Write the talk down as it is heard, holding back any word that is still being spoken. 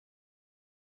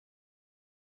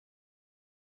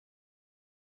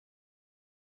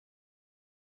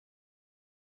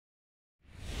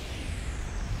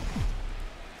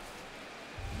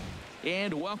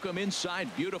And welcome inside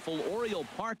beautiful Oriole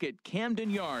Park at Camden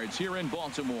Yards here in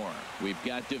Baltimore. We've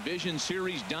got Division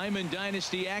Series Diamond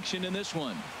Dynasty action in this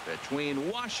one between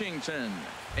Washington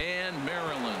and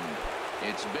Maryland.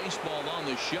 It's baseball on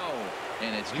the show,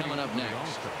 and it's coming up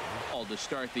next. All to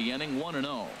start the inning,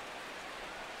 1-0.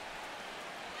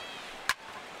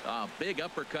 A big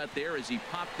uppercut there as he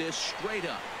popped this straight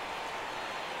up.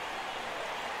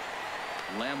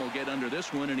 Lamb will get under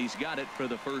this one, and he's got it for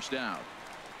the first out.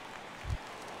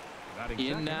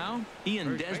 In now,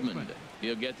 Ian Desmond.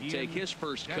 He'll get to take his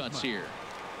first cuts here.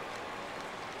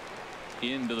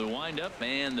 Into the windup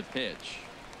and the pitch.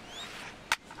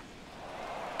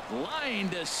 Line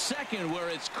to second where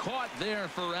it's caught there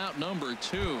for out number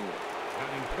 2.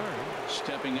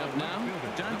 Stepping up now,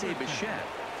 Dante Bichette.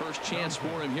 First chance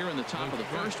for him here in the top of the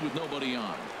first with nobody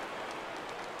on.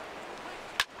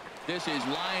 This is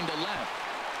line to left.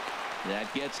 That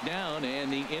gets down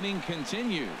and the inning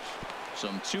continues.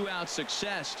 Some 2-out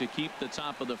success to keep the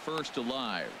top of the first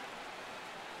alive.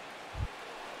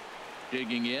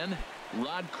 Digging in,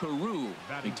 Rod Carew.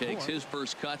 He takes his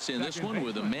first cuts in this one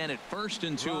with a man at first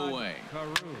and 2 away.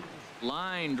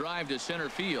 Line drive to center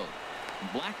field.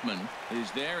 Blackman is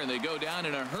there, and they go down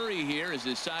in a hurry here as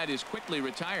his side is quickly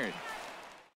retired.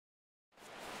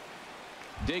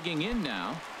 Digging in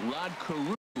now, Rod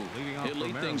Carew. He'll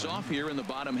lead things off here in the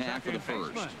bottom half of the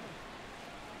first.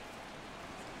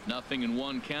 Nothing in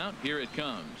 1 count. Here it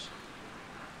comes.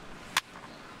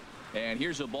 And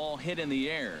here's a ball hit in the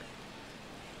air.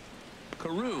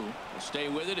 Carew will stay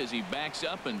with it as he backs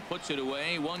up and puts it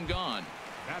away. 1 gone.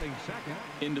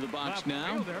 Into the box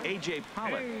now, A.J.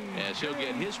 Pollock, as he'll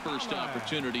get his first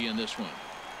opportunity in this one.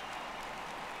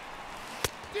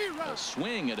 A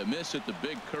swing and a miss at the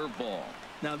big curveball.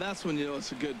 Now that's when you know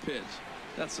it's a good pitch.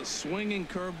 That's a swinging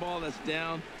curveball that's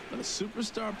down. But a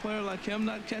superstar player like him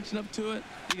not catching up to it,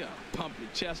 you got to pump your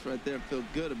chest right there and feel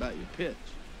good about your pitch.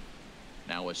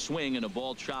 Now a swing and a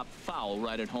ball chopped foul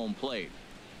right at home plate.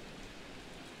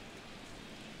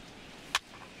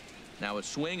 Now a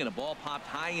swing and a ball popped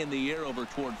high in the air over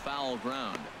toward foul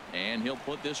ground. And he'll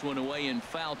put this one away in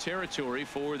foul territory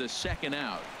for the second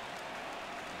out.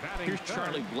 Here's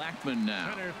Charlie Blackman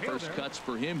now. First cuts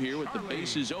for him here with the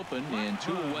bases open and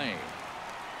 2 away.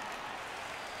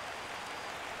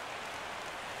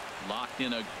 Locked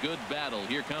in a good battle.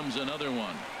 Here comes another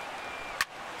one.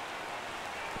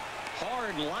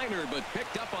 Hard liner, but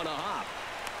picked up on a hop.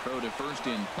 Throw to first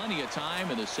in plenty of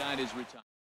time, and the side is retired.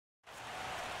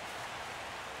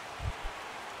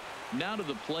 Now to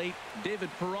the plate,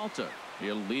 David Peralta.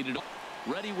 He'll lead it up.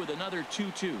 Ready with another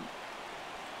 2-2.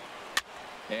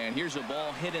 And here's a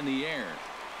ball hit in the air.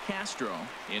 Castro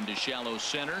into shallow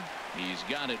center. He's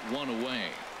got it 1 away.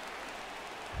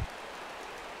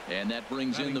 And that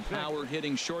brings in the power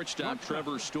hitting shortstop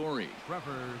Trevor Story.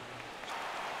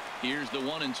 Here's the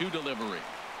 1-2 delivery.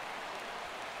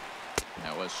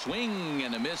 Now a swing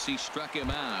and a miss. He struck him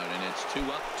out, and it's 2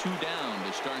 up, 2 down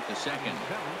to start the second.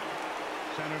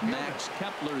 Max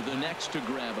Kepler the next to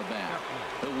grab a bat.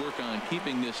 He'll work on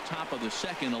keeping this top of the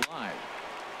second alive.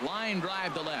 Line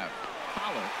drive to left.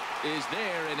 Pollock is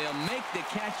there, and he'll make the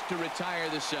catch to retire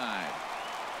the side.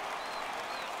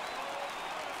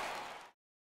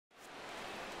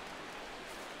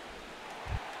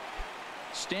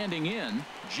 Standing in,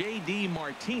 J.D.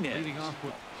 Martinez.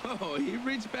 Oh, he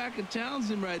reached back and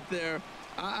challenged him right there.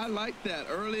 I like that.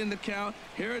 Early in the count.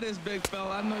 Here it is, big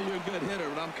fella. I know you're a good hitter,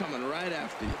 but I'm coming right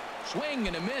after you. Swing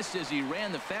and a miss as he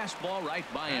ran the fastball right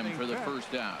by him for the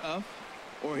first out.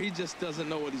 Or he just doesn't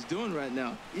know what he's doing right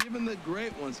now. Even the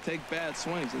great ones take bad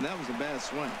swings, and that was a bad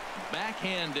swing.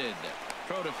 Backhanded.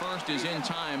 Throw to first is in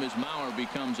time as Mauer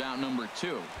becomes out number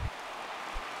 2.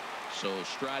 So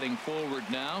striding forward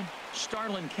now,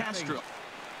 Starlin Castro.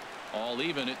 All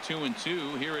even at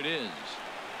 2-2. Here it is.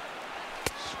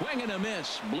 Swing and a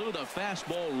miss. Blew the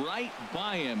fastball right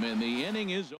by him, and the inning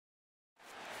is over.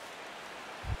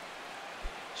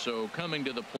 So coming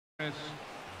to the plate,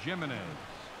 Jimenez.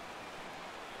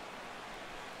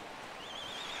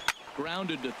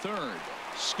 Grounded to third.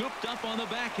 Scooped up on the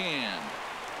backhand.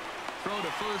 Throw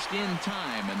to first in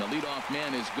time, and the leadoff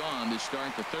man is gone to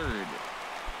start the third.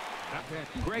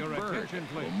 Greg Bird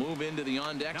will move into the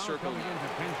on-deck circle.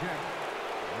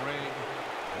 Greg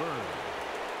Bird.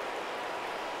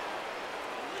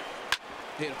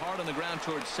 Hit hard on the ground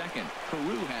towards second.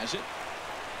 Carew has it.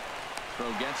 Throw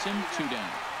gets him. 2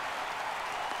 down.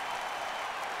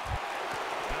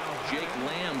 Jake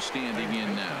Lamb standing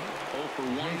in now. 0 for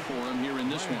 1 for him here in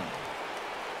this one.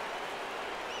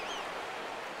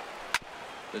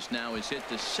 This now is hit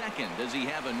to second. Does he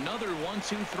have another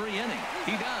 1-2-3 inning?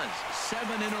 He does.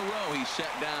 7 in a row. He's set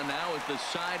down now as the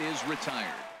side is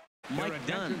retired. Mike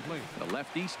Dunn, the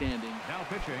lefty standing. Now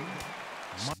pitching.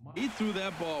 He threw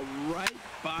that ball right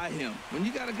by him. When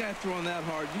you got a guy throwing that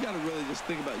hard, you got to really just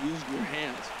think about using your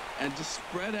hands and just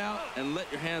spread out and let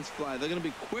your hands fly. They're going to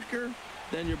be quicker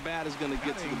than your bat is going to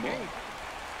get to the ball.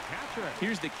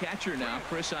 Here's the catcher now,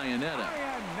 Chris Iannetta.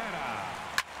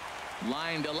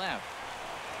 Line to left.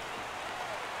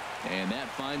 And that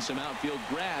finds some outfield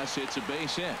grass. It's a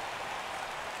base hit.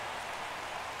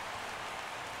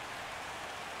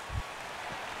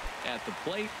 At the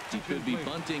plate, he could be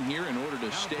bunting here in order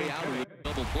to stay out of the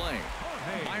double play.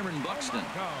 Byron Buxton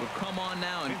will come on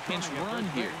now and pinch run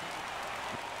here.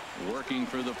 Working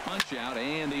for the punch out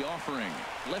and the offering.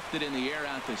 Lifted in the air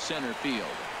out to center field.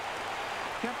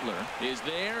 Kepler is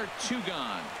there. 2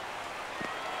 gone.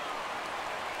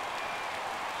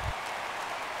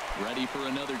 Ready for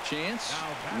another chance.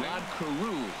 Rod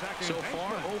Carew so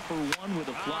far 0 for 1 with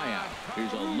a flyout.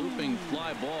 Here's a looping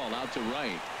fly ball out to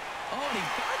right. Oh, and he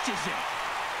dodges it.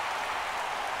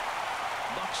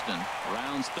 Buxton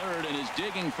rounds third and is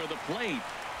digging for the plate.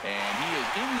 And he is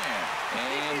in there.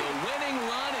 And the winning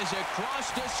run is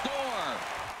across to score.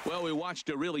 Well, we watched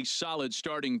a really solid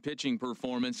starting pitching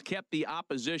performance, kept the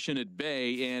opposition at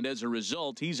bay, and as a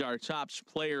result, he's our top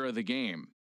player of the game.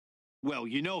 Well,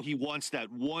 you know he wants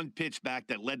that one pitch back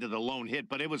that led to the lone hit,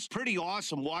 but it was pretty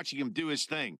awesome watching him do his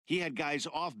thing. He had guys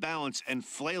off balance and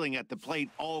flailing at the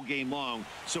plate all game long,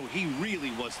 so he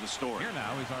really was the story. Here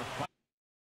now is our